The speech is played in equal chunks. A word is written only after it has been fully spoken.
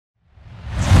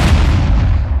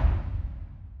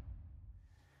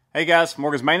Hey guys,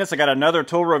 Morgan's Maintenance. I got another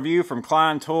tool review from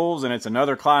Klein Tools, and it's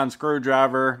another Klein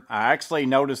screwdriver. I actually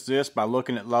noticed this by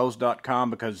looking at Lowe's.com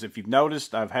because if you've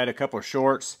noticed, I've had a couple of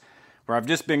shorts where I've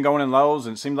just been going in Lowe's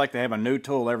and it seems like they have a new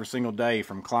tool every single day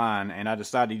from Klein, and I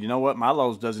decided, you know what, my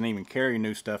Lowe's doesn't even carry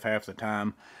new stuff half the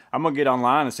time. I'm going to get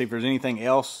online and see if there's anything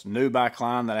else new by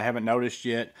Klein that I haven't noticed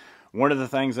yet. One of the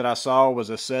things that I saw was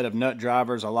a set of nut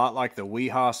drivers, a lot like the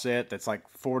Weehaw set. That's like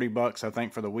 40 bucks, I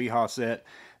think, for the Weehaw set.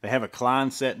 They have a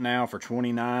Klein set now for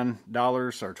 $29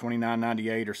 or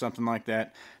 $29.98 or something like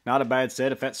that. Not a bad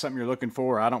set if that's something you're looking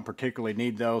for. I don't particularly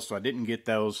need those, so I didn't get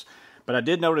those. But I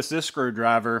did notice this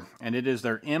screwdriver, and it is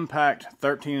their Impact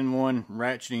 13-in-1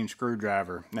 ratcheting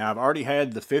screwdriver. Now, I've already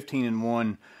had the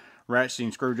 15-in-1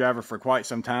 ratcheting screwdriver for quite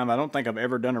some time. I don't think I've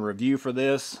ever done a review for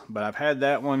this, but I've had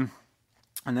that one.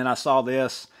 And then I saw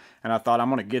this, and I thought I'm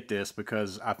going to get this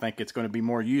because I think it's going to be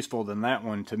more useful than that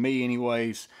one, to me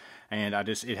anyways. And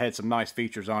it had some nice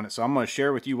features on it. So I'm going to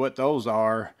share with you what those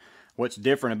are, what's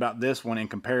different about this one in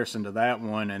comparison to that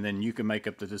one, and then you can make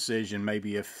up the decision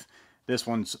maybe if this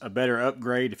one's a better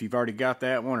upgrade if you've already got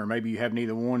that one, or maybe you have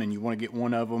neither one and you want to get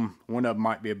one of them. One of them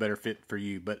might be a better fit for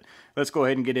you. But let's go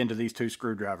ahead and get into these two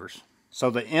screwdrivers. So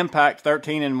the Impact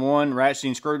 13-in-1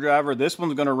 ratcheting screwdriver, this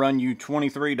one's going to run you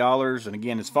 $23. And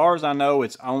again, as far as I know,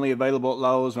 it's only available at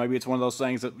Lowe's. Maybe it's one of those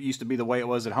things that used to be the way it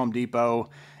was at Home Depot.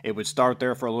 It would start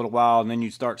there for a little while, and then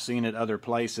you'd start seeing it other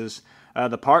places.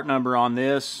 The part number on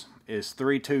this is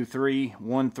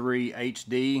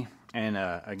 32313HD. And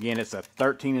again, it's a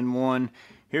 13-in-1.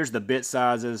 Here's the bit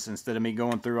sizes. Instead of me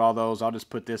going through all those, I'll just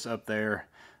put this up there.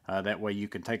 That way you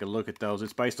can take a look at those.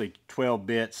 It's basically 12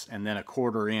 bits, and then a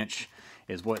 1/4 inch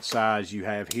is what size you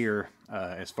have here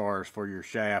as far as for your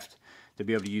shaft to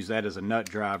be able to use that as a nut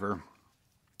driver.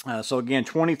 So again,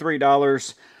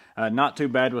 $23, not too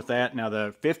bad with that. Now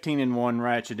the 15-in-1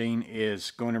 ratcheting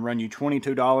is going to run you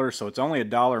 $22, so it's only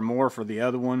 $1 more for the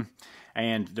other one.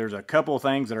 And there's a couple of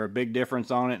things that are a big difference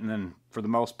on it, and then for the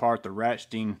most part the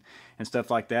ratcheting and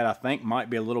stuff like that I think might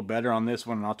be a little better on this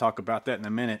one, and I'll talk about that in a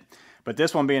minute. But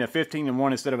this one being a 15-in-1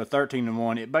 instead of a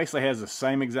 13-in-1, it basically has the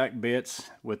same exact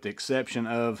bits, with the exception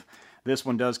of this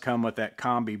one does come with that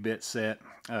combi bit set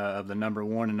of the number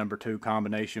 1 and number 2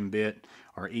 combination bit,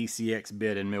 or ECX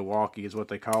bit in Milwaukee is what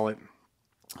they call it.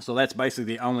 So that's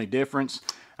basically the only difference.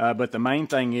 But the main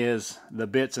thing is the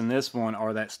bits in this one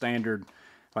are that standard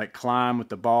like Klein with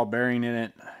the ball bearing in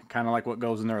it, kind of like what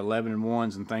goes in their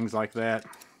 11-in-1s and things like that.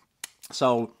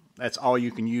 So that's all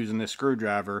you can use in this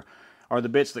screwdriver are the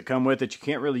bits that come with it. You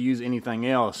can't really use anything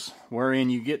else. Wherein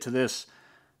you get to this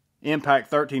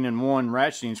Impact 13-in-1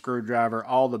 ratcheting screwdriver,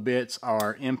 all the bits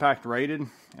are impact rated,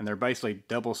 and they're basically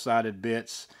double-sided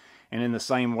bits, and in the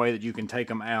same way that you can take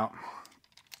them out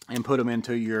and put them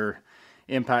into your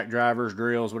impact drivers,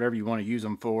 drills, whatever you want to use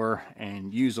them for,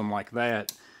 and use them like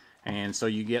that. And so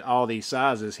you get all these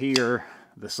sizes here,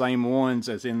 the same ones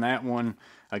as in that one,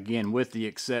 again with the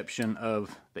exception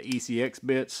of the ECX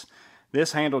bits.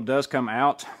 This handle does come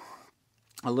out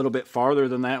a little bit farther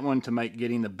than that one to make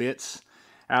getting the bits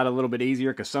out a little bit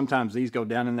easier, because sometimes these go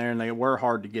down in there and they were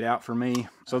hard to get out for me.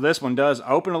 So this one does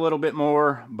open a little bit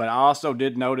more, but I also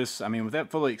did notice, I mean, with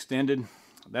that fully extended,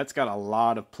 that's got a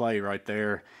lot of play right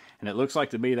there. And it looks like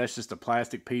to me that's just a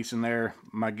plastic piece in there.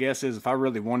 My guess is if I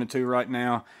really wanted to right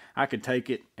now, I could take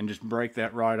it and just break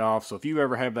that right off. So if you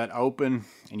ever have that open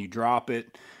and you drop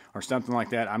it or something like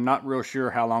that, I'm not real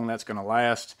sure how long that's going to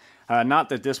last. Not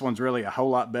that this one's really a whole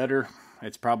lot better.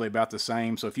 It's probably about the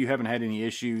same. So if you haven't had any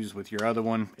issues with your other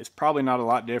one, it's probably not a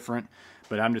lot different,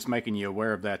 but I'm just making you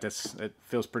aware of that. It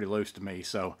feels pretty loose to me.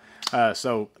 So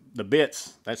so the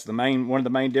bits, that's the one of the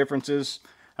main differences.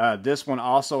 This one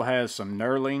also has some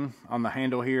knurling on the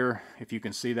handle here, if you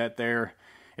can see that there.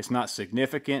 It's not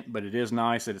significant, but it is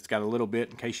nice that it's got a little bit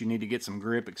in case you need to get some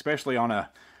grip, especially on a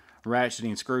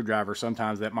ratcheting screwdriver.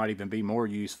 Sometimes that might even be more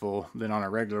useful than on a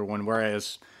regular one,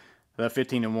 whereas the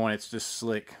 15-in-1, it's just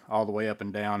slick all the way up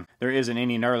and down. There isn't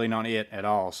any knurling on it at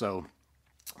all. So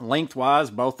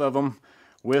lengthwise, both of them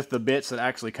with the bits that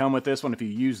actually come with this one, if you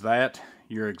use that,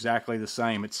 you're exactly the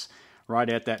same. It's right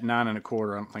at that 9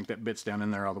 1/4. I don't think that bit's down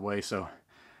in there all the way. So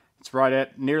it's right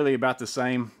at nearly about the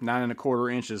same, 9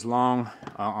 1/4 inches long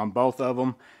on both of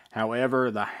them. However,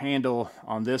 the handle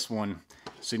on this one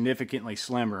significantly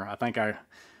slimmer. I think I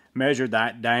measured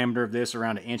that diameter of this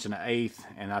around 1 1/8 inches,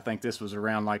 and I think this was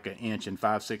around like 1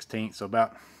 5/16 inches. So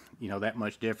about, you know, that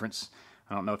much difference.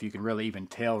 I don't know if you can really even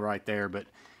tell right there, but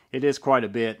it is quite a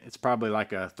bit. It's probably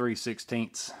like a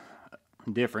 3/16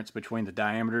 difference between the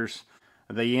diameters.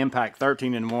 The Impact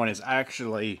 13-in-1 is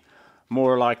actually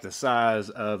more like the size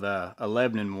of a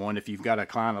 11-in-1. If you've got a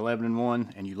Klein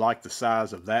 11-in-1 and you like the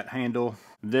size of that handle,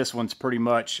 this one's pretty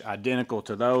much identical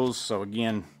to those. So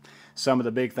again, some of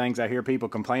the big things I hear people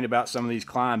complain about some of these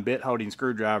Klein bit holding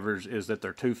screwdrivers is that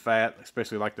they're too fat,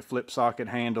 especially like the flip socket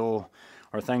handle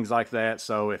or things like that.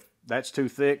 So if that's too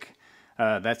thick,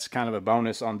 that's kind of a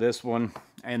bonus on this one.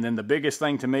 And then the biggest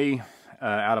thing to me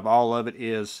out of all of it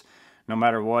is, no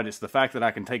matter what, it's the fact that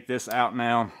I can take this out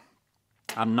now.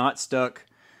 I'm not stuck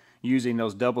using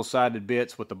those double-sided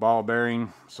bits with the ball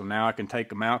bearing. So now I can take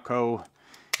a Malco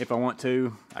if I want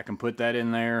to. I can put that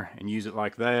in there and use it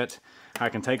like that. I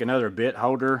can take another bit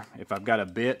holder if I've got a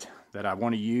bit that I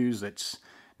want to use that's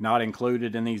not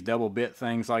included in these double bit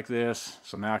things like this.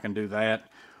 So now I can do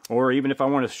that. Or even if I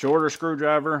want a shorter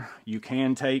screwdriver, you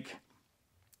can take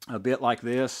a bit like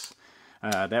this.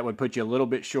 That would put you a little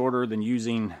bit shorter than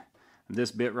using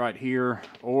this bit right here.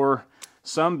 Or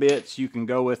some bits you can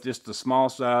go with just the small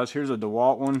size. Here's a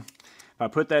DeWalt one. If I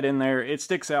put that in there, it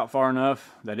sticks out far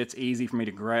enough that it's easy for me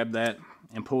to grab that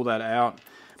and pull that out.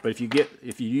 But if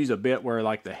you use a bit where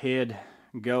like the head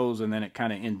goes and then it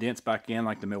kind of indents back in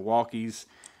like the Milwaukee's,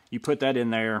 you put that in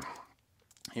there,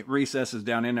 it recesses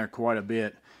down in there quite a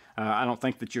bit. I don't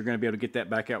think that you're going to be able to get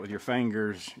that back out with your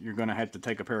fingers. You're going to have to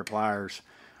take a pair of pliers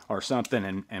or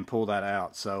something and pull that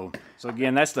out. So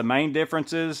again, that's the main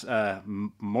differences.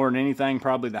 More than anything,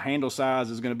 probably the handle size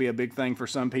is going to be a big thing for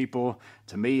some people.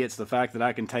 To me, it's the fact that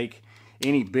I can take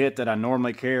any bit that I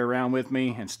normally carry around with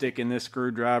me and stick in this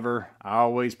screwdriver. I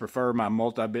always prefer my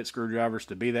multi-bit screwdrivers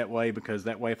to be that way, because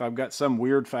that way if I've got some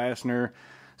weird fastener,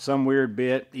 some weird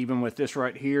bit, even with this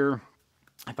right here,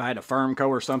 if I had a Firmco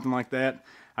or something like that,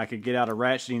 I could get out a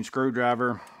ratcheting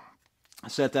screwdriver,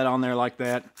 set that on there like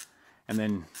that, and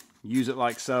then use it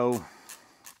like so,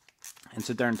 and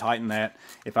sit there and tighten that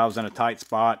if I was in a tight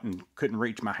spot and couldn't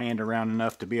reach my hand around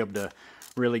enough to be able to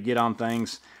really get on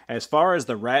things. As far as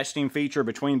the ratcheting feature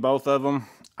between both of them,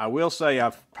 I will say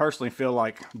I personally feel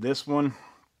like this one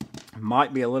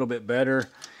might be a little bit better.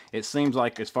 It seems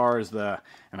like, as far as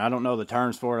and I don't know the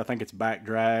terms for it, I think it's back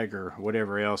drag or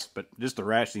whatever else, but just the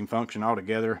ratcheting function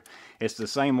altogether, it's the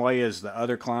same way as the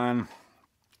other Klein,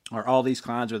 or all these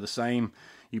Kleins are the same.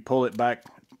 You pull it back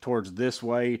towards this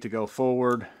way to go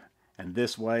forward, and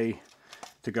this way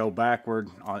to go backward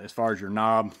as far as your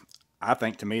knob. I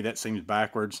think, to me, that seems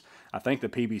backwards. I think the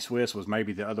PB Swiss was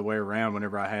maybe the other way around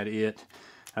whenever I had it.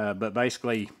 But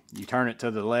basically, you turn it to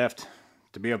the left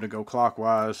to be able to go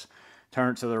clockwise,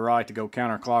 turn it to the right to go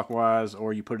counterclockwise,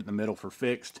 or you put it in the middle for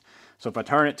fixed. So if I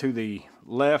turn it to the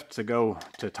left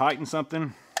to tighten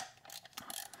something,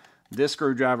 this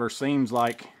screwdriver seems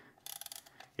like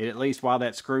it, at least while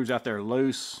that screw's out there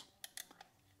loose,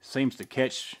 seems to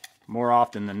catch more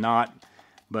often than not.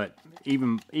 But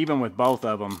even with both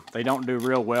of them, they don't do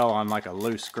real well on like a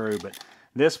loose screw. But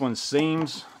this one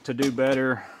seems to do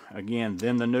better, again,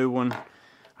 than the new one.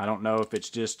 I don't know if it's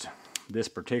just this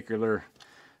particular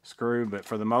screw, but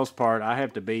for the most part, I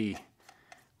have to be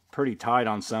pretty tight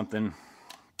on something.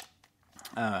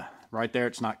 Right there,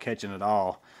 it's not catching at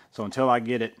all. So until I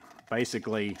get it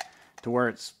basically to where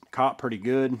it's caught pretty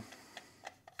good,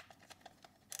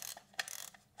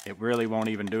 it really won't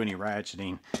even do any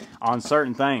ratcheting. On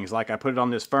certain things, like I put it on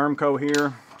this Firmco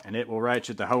here, and it will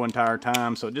ratchet the whole entire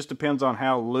time. So it just depends on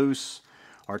how loose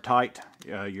or tight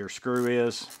your screw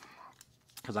is,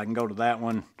 because I can go to that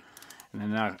one, and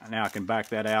then now I can back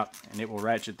that out, and it will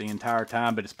ratchet the entire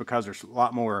time. But it's because there's a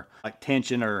lot more like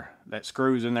tension, or that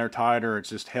screw's in there tighter, it's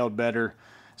just held better,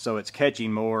 so it's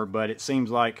catching more. But it seems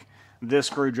like this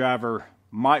screwdriver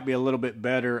might be a little bit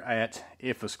better at,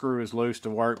 if a screw is loose, to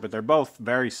work, but they're both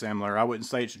very similar. I wouldn't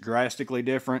say it's drastically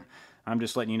different. I'm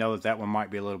just letting you know that that one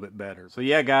might be a little bit better. So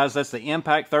yeah, guys, that's the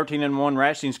Impact 13-in-1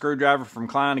 ratcheting screwdriver from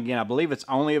Klein. Again, I believe it's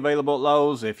only available at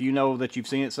Lowe's. If you know that you've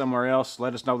seen it somewhere else,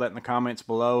 let us know that in the comments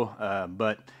below.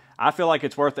 But I feel like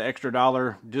it's worth the extra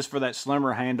 $1 just for that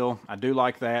slimmer handle. I do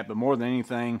like that, but more than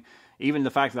anything, even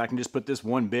the fact that I can just put this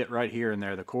one bit right here in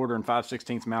there, the 1/4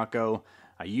 5/16 Malco,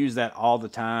 I use that all the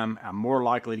time. I'm more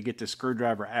likely to get this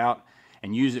screwdriver out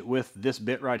and use it with this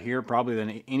bit right here probably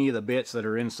than any of the bits that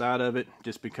are inside of it,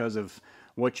 just because of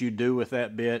what you do with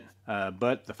that bit.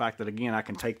 But the fact that, again, I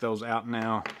can take those out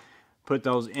now, put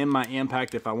those in my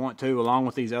Impact if I want to, along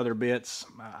with these other bits,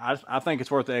 I think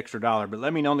it's worth the extra $1. But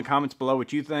let me know in the comments below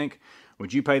what you think.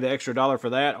 Would you pay the extra $1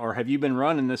 for that, or have you been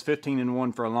running this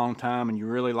 15-in-1 for a long time and you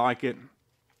really like it?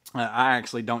 I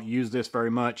actually don't use this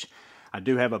very much. I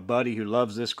do have a buddy who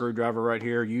loves this screwdriver right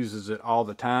here, uses it all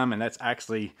the time, and that's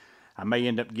actually, I may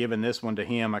end up giving this one to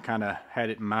him. I kind of had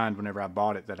it in mind whenever I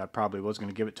bought it that I probably was going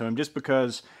to give it to him, just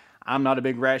because I'm not a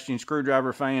big ratcheting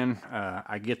screwdriver fan.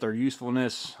 I get their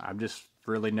usefulness. I've just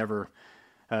really never,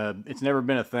 it's never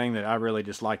been a thing that I really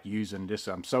just like using.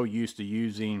 I'm so used to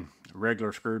using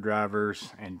regular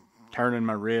screwdrivers and turning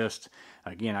my wrist.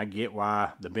 Again, I get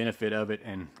why, the benefit of it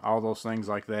and all those things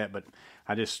like that, but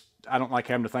I don't like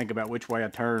having to think about which way I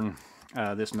turn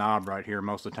this knob right here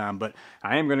most of the time. But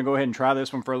I am going to go ahead and try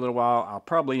this one for a little while. I'll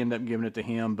probably end up giving it to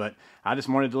him, but I just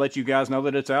wanted to let you guys know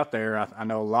that it's out there. I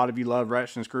know a lot of you love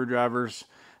ratcheting screwdrivers.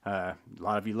 A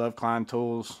lot of you love Klein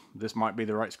tools. This might be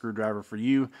the right screwdriver for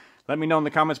you. Let me know in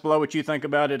the comments below what you think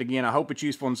about it. Again, I hope it's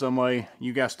useful in some way.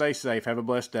 You guys stay safe. Have a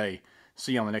blessed day.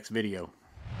 See you on the next video.